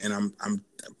here. And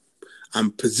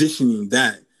I'm positioning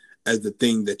that as the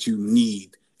thing that you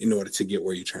need in order to get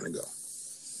where you're trying to go.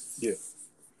 Yeah.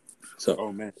 So.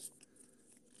 Oh man.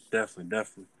 Definitely.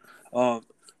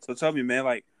 So tell me, man,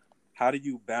 like, how do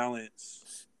you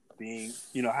balance being,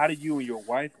 how do you and your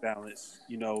wife balance,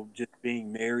 just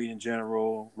being married in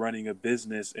general, running a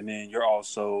business, and then you're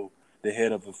also the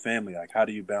head of a family? Like, how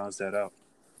do you balance that out?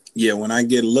 Yeah, when I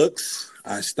get looks,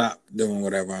 I stop doing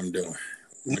whatever I'm doing.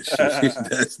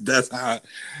 That's how.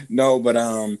 No, but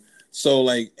so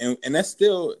like, and that's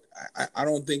still. I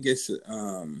don't think it's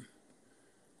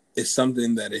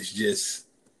something that is just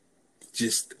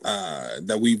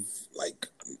that we've like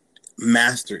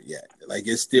mastered yet. Like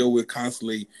it's still, we're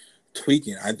constantly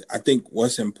tweaking. I think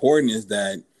what's important is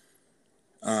that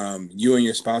you and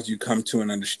your spouse, you come to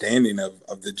an understanding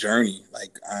of the journey.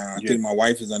 Like I think my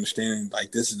wife is understanding,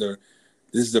 like this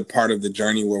is the part of the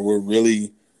journey where we're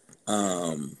really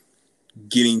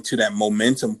getting to that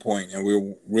momentum point, and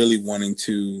we're really wanting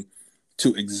to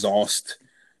exhaust,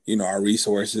 our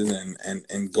resources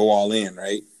and go all in,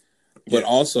 right? But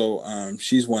also,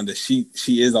 she's one that she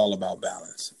is all about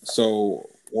balance. So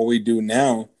what we do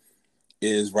now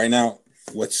is, right now,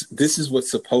 this is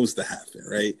what's supposed to happen,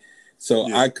 right?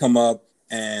 So I come up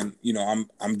and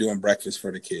I'm doing breakfast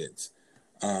for the kids.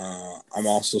 I'm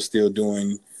also still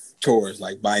doing chores.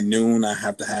 Like by noon, I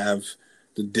have to have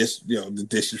the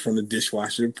dishes from the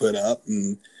dishwasher put up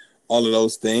and all of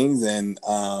those things. And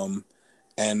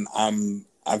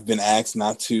I've been asked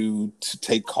not to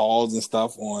take calls and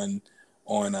stuff on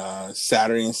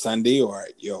Saturday and Sunday, or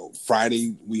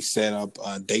Friday we set up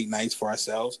date nights for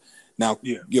ourselves. Now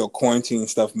quarantine and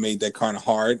stuff made that kind of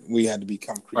hard. We had to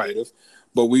become creative,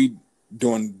 but we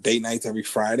doing date nights every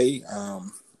Friday.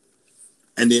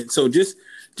 And then so just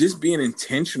being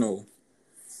intentional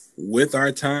with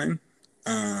our time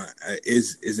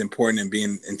is important, and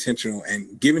being intentional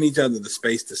and giving each other the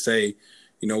space to say,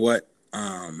 you know what,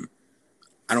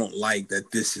 I don't like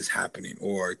that this is happening,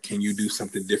 or can you do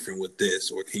something different with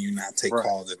this, or can you not take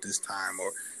calls at this time,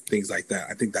 or things like that.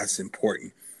 I think that's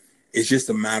important. It's just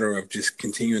a matter of just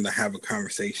continuing to have a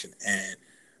conversation and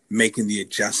making the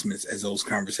adjustments as those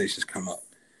conversations come up.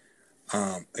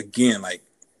 Again, like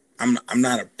I'm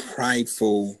not a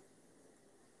prideful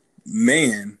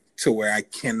man to where I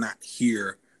cannot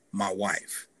hear my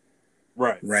wife.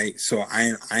 Right. So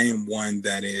I am one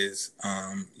that is,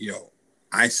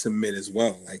 I submit as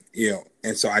well, like,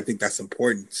 and so I think that's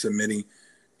important, submitting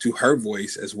to her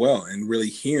voice as well, and really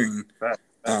hearing,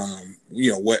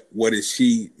 what is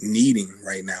she needing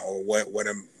right now, or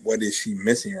what is she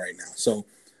missing right now. So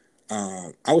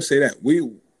I would say that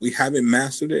we haven't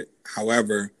mastered it.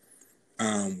 However,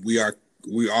 we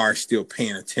are still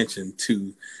paying attention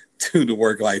to the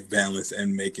work-life balance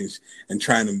and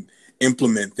trying to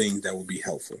implement things that will be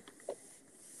helpful.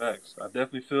 Thanks. I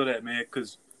definitely feel that, man,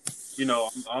 because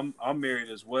I'm married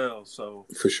as well, so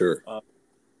for sure.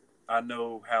 I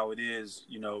know how it is.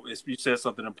 You said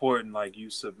something important, like you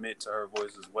submit to her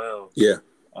voice as well. Yeah.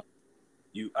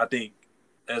 I think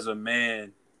as a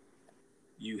man,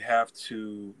 you have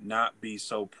to not be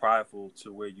so prideful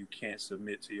to where you can't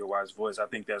submit to your wife's voice. I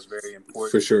think that's very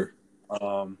important. For sure.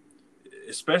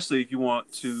 Especially if you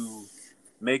want to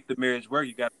make the marriage work,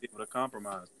 you got to be able to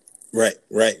compromise.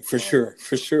 Right. For sure.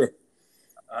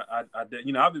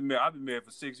 I've been married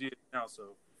for 6 years now,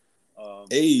 so.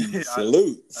 Hey,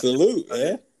 salute,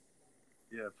 man.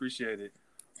 Yeah, appreciate it.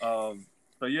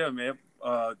 So yeah, man.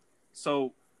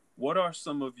 So what are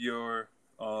some of your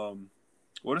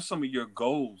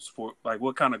goals for, like,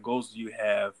 what kind of goals do you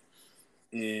have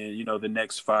in, the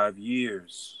next 5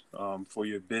 years, for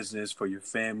your business, for your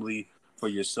family, for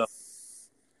yourself?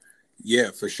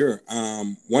 Yeah, for sure.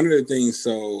 One of the things,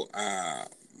 so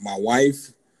my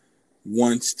wife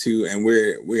wants to, and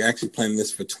we're actually planning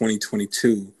this for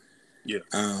 2022. Yeah.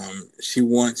 She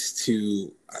wants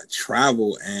to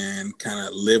travel and kind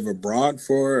of live abroad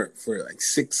for like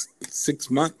six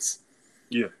months.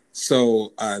 Yeah.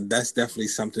 So that's definitely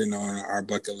something on our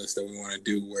bucket list that we want to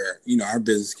do, where our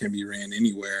business can be ran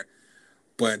anywhere,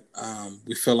 but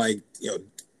we feel like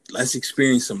let's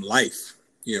experience some life.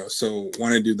 So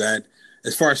want to do that.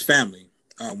 As far as family,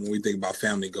 when we think about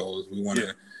family goals, we want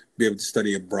to be able to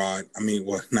study abroad. I mean,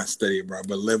 well, not study abroad,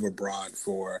 but live abroad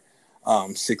for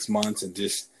 6 months and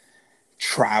just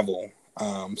travel.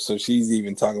 So she's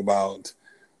even talking about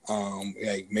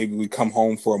like maybe we come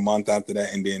home for a month after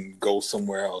that and then go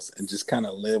somewhere else and just kind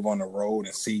of live on the road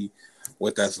and see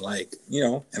what that's like,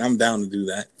 and I'm down to do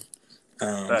that.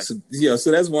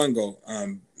 So that's one goal.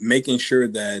 Making sure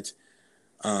that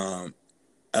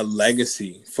a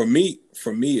legacy for me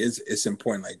is, it's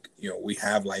important. Like, we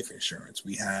have life insurance,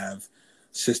 we have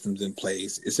systems in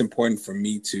place. It's important for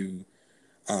me to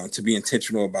be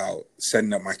intentional about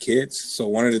setting up my kids. So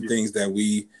one of the things that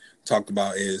we talked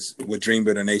about is with Dream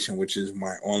Builder Nation, which is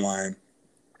my online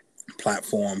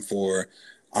platform for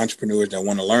entrepreneurs that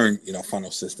want to learn,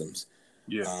 funnel systems.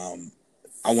 Yeah.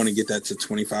 I want to get that to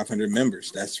 2,500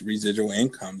 members. That's residual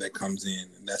income that comes in,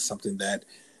 and that's something that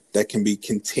can be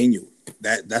continued.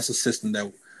 That's a system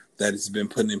that has been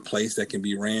put in place that can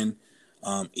be ran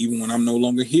even when I'm no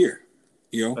longer here.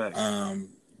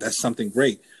 That's something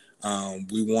great.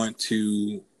 We want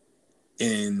to,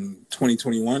 in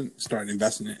 2021, start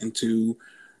investing into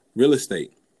real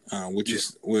estate, which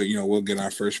is where we'll get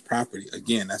our first property.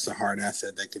 Again, that's a hard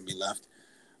asset that can be left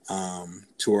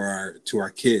to our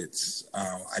kids.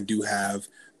 I do have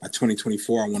by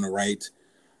 2024. I want to write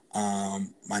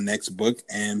my next book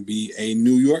and be a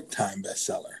New York Times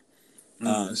bestseller.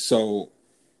 So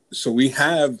we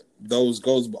have those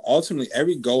goals, but ultimately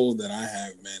every goal that I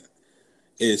have, man,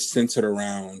 is centered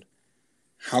around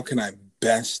how can I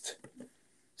best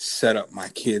set up my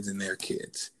kids and their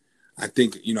kids. I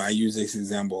think, I use this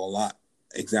example a lot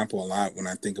when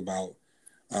I think about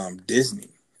Disney.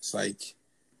 It's like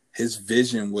his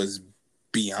vision was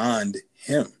beyond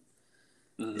him.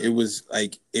 It was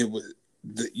like,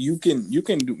 you can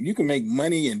make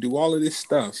money and do all of this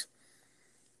stuff.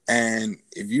 And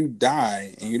if you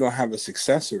die and you don't have a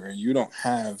successor and you don't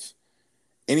have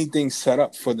anything set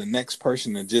up for the next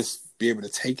person to just be able to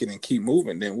take it and keep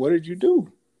moving, then what did you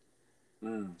do?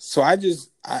 So I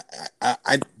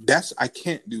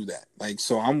can't do that. Like,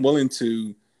 so I'm willing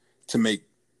to make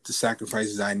the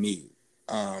sacrifices I need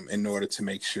in order to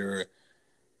make sure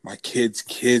my kids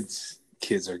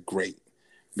are great,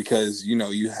 because you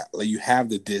have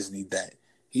the Disney that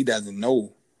he doesn't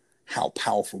know how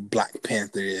powerful Black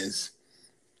Panther is.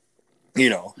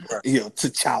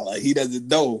 T'Challa, he doesn't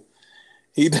know.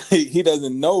 He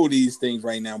doesn't know these things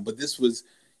right now, but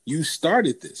you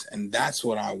started this, and that's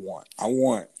what I want. I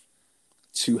want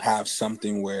to have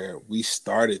something where we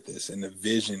started this and the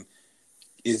vision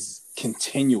is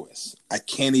continuous. I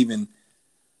can't even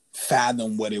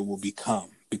fathom what it will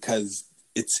become, because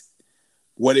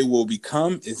what it will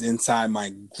become is inside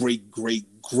my great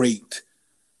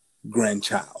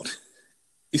grandchild.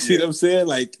 You see what I'm saying?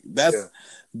 Like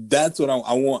that's what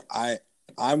I want.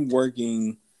 I'm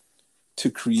working to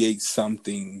create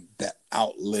something that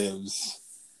outlives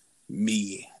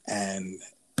me and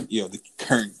the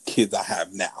current kids I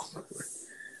have now.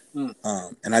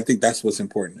 And I think that's what's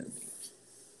important to me.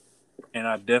 And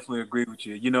I definitely agree with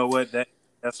you. You know what?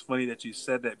 That's funny that you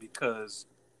said that, because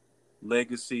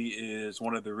legacy is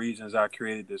one of the reasons I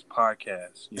created this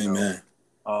podcast. Amen.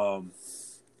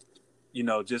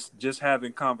 Just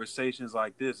having conversations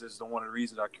like this is one of the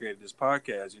reasons I created this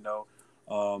podcast.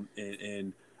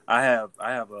 And I have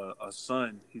a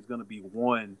son. He's going to be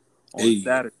 1 on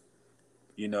Saturday.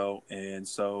 And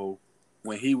so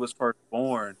when he was first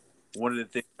born, one of the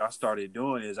things I started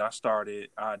doing is I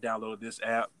downloaded this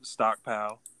app,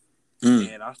 Stockpile,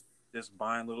 and I just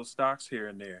buying little stocks here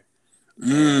and there.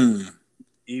 And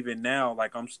even now,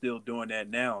 like, I'm still doing that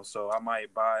now. So I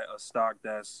might buy a stock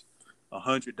that's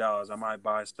 $100. I might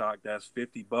buy a stock that's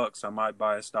 $50. I might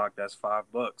buy a stock that's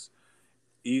 $5.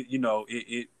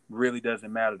 It really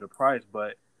doesn't matter the price,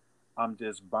 but I'm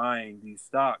just buying these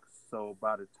stocks. So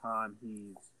by the time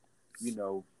he's,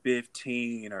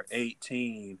 15 or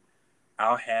 18,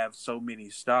 I'll have so many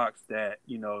stocks that,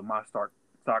 my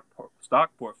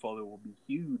stock portfolio will be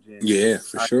huge. And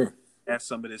for sure. Add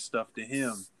some of this stuff to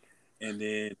him. And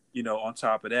then, on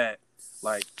top of that,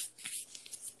 like,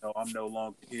 I'm no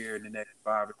longer here in the next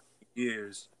 5 or 10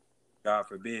 years, God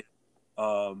forbid.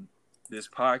 This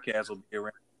podcast will be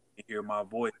around and hear my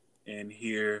voice and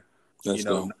hear,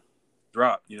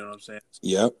 drop. You know what I'm saying?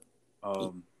 Yep.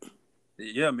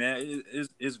 Yeah, man,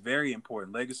 it's very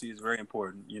important. Legacy is very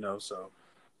important, So,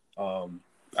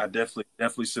 I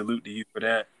definitely salute to you for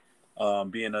that.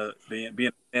 Being a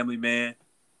family man,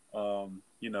 I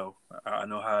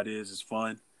know how it is. It's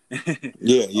fun.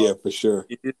 Yeah, for sure.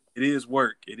 It is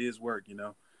work. It is work,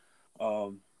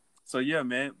 So yeah,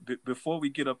 man. Before we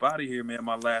get up out of here, man,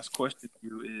 my last question to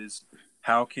you is: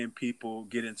 how can people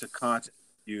get into contact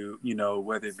with you?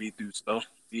 Whether it be through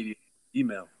social media,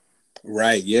 email.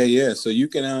 Right. Yeah. So you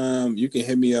can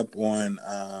hit me up on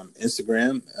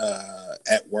Instagram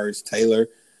at Words Taylor,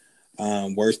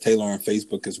 Words Taylor on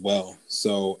Facebook as well.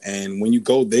 So, and when you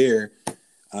go there,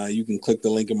 you can click the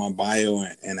link in my bio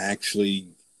and actually,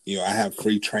 I have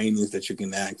free trainings that you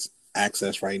can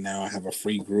access right now. I have a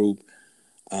free group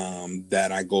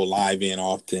that I go live in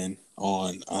often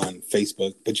on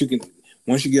Facebook. But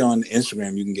once you get on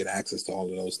Instagram, you can get access to all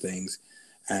of those things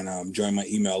and join my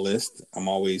email list. I'm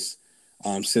always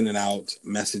sending out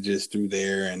messages through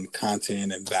there and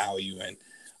content and value.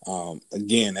 And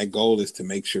again, that goal is to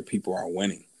make sure people are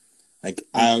winning. Like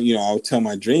I'll tell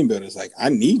my dream builders, like, I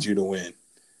need you to win.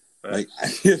 Like,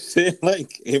 you know saying?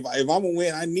 Like if I'm gonna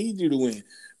win, I need you to win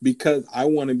because I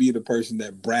want to be the person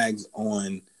that brags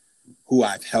on who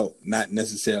I've helped, not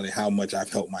necessarily how much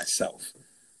I've helped myself.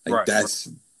 Like that's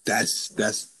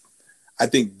I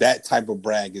think that type of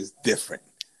brag is different.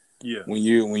 Yeah. When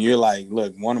you're like,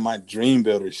 look, one of my dream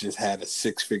builders just had a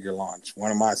 6-figure launch.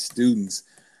 One of my students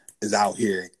is out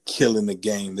here killing the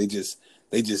game. They just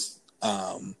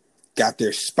got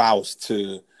their spouse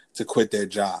to quit their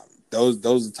job. Those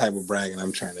are the type of bragging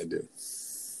I'm trying to do.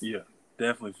 Yeah,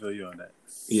 definitely feel you on that.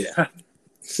 Yeah.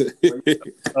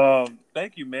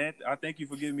 Thank you, man. I thank you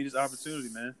for giving me this opportunity,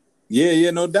 man.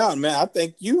 Yeah, no doubt, man. I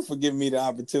thank you for giving me the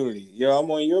opportunity. Yo, I'm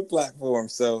on your platform,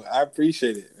 so I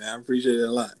appreciate it, man. I appreciate it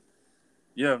a lot.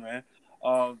 Yeah, man.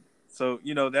 So,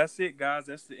 that's it, guys.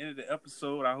 That's the end of the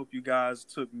episode. I hope you guys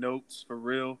took notes for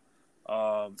real.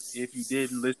 If you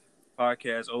didn't listen to the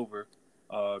podcast over,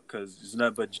 because it's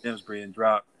nothing but gems being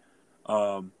dropped.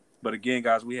 But again,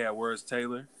 guys, we had Words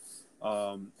Taylor.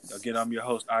 Again, I'm your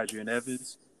host, Adrian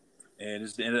Evans. And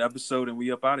it's the end of the episode, and we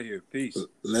up out of here. Peace.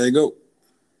 Let it go.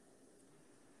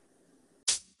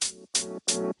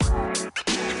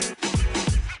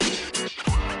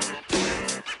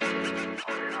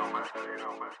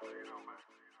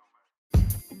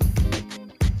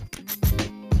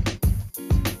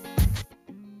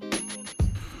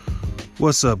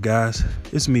 What's up, guys?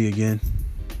 It's me again.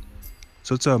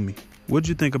 So tell me, what'd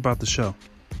you think about the show?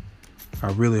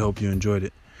 I really hope you enjoyed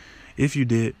it. If you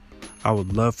did, I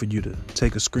would love for you to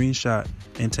take a screenshot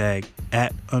and tag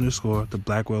 @_the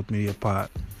Black Wealth Media Pod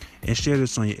and share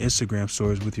this on your Instagram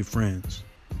stories with your friends.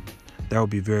 That would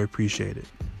be very appreciated.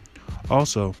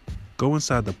 Also, go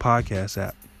inside the podcast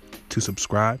app to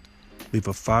subscribe, leave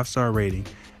a 5-star rating,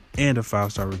 and a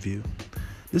 5-star review.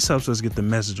 This helps us get the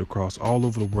message across all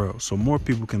over the world so more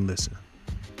people can listen.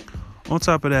 On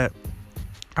top of that,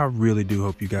 I really do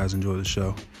hope you guys enjoy the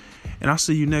show. And I'll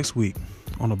see you next week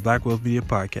on the Black Wealth Media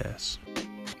Podcast.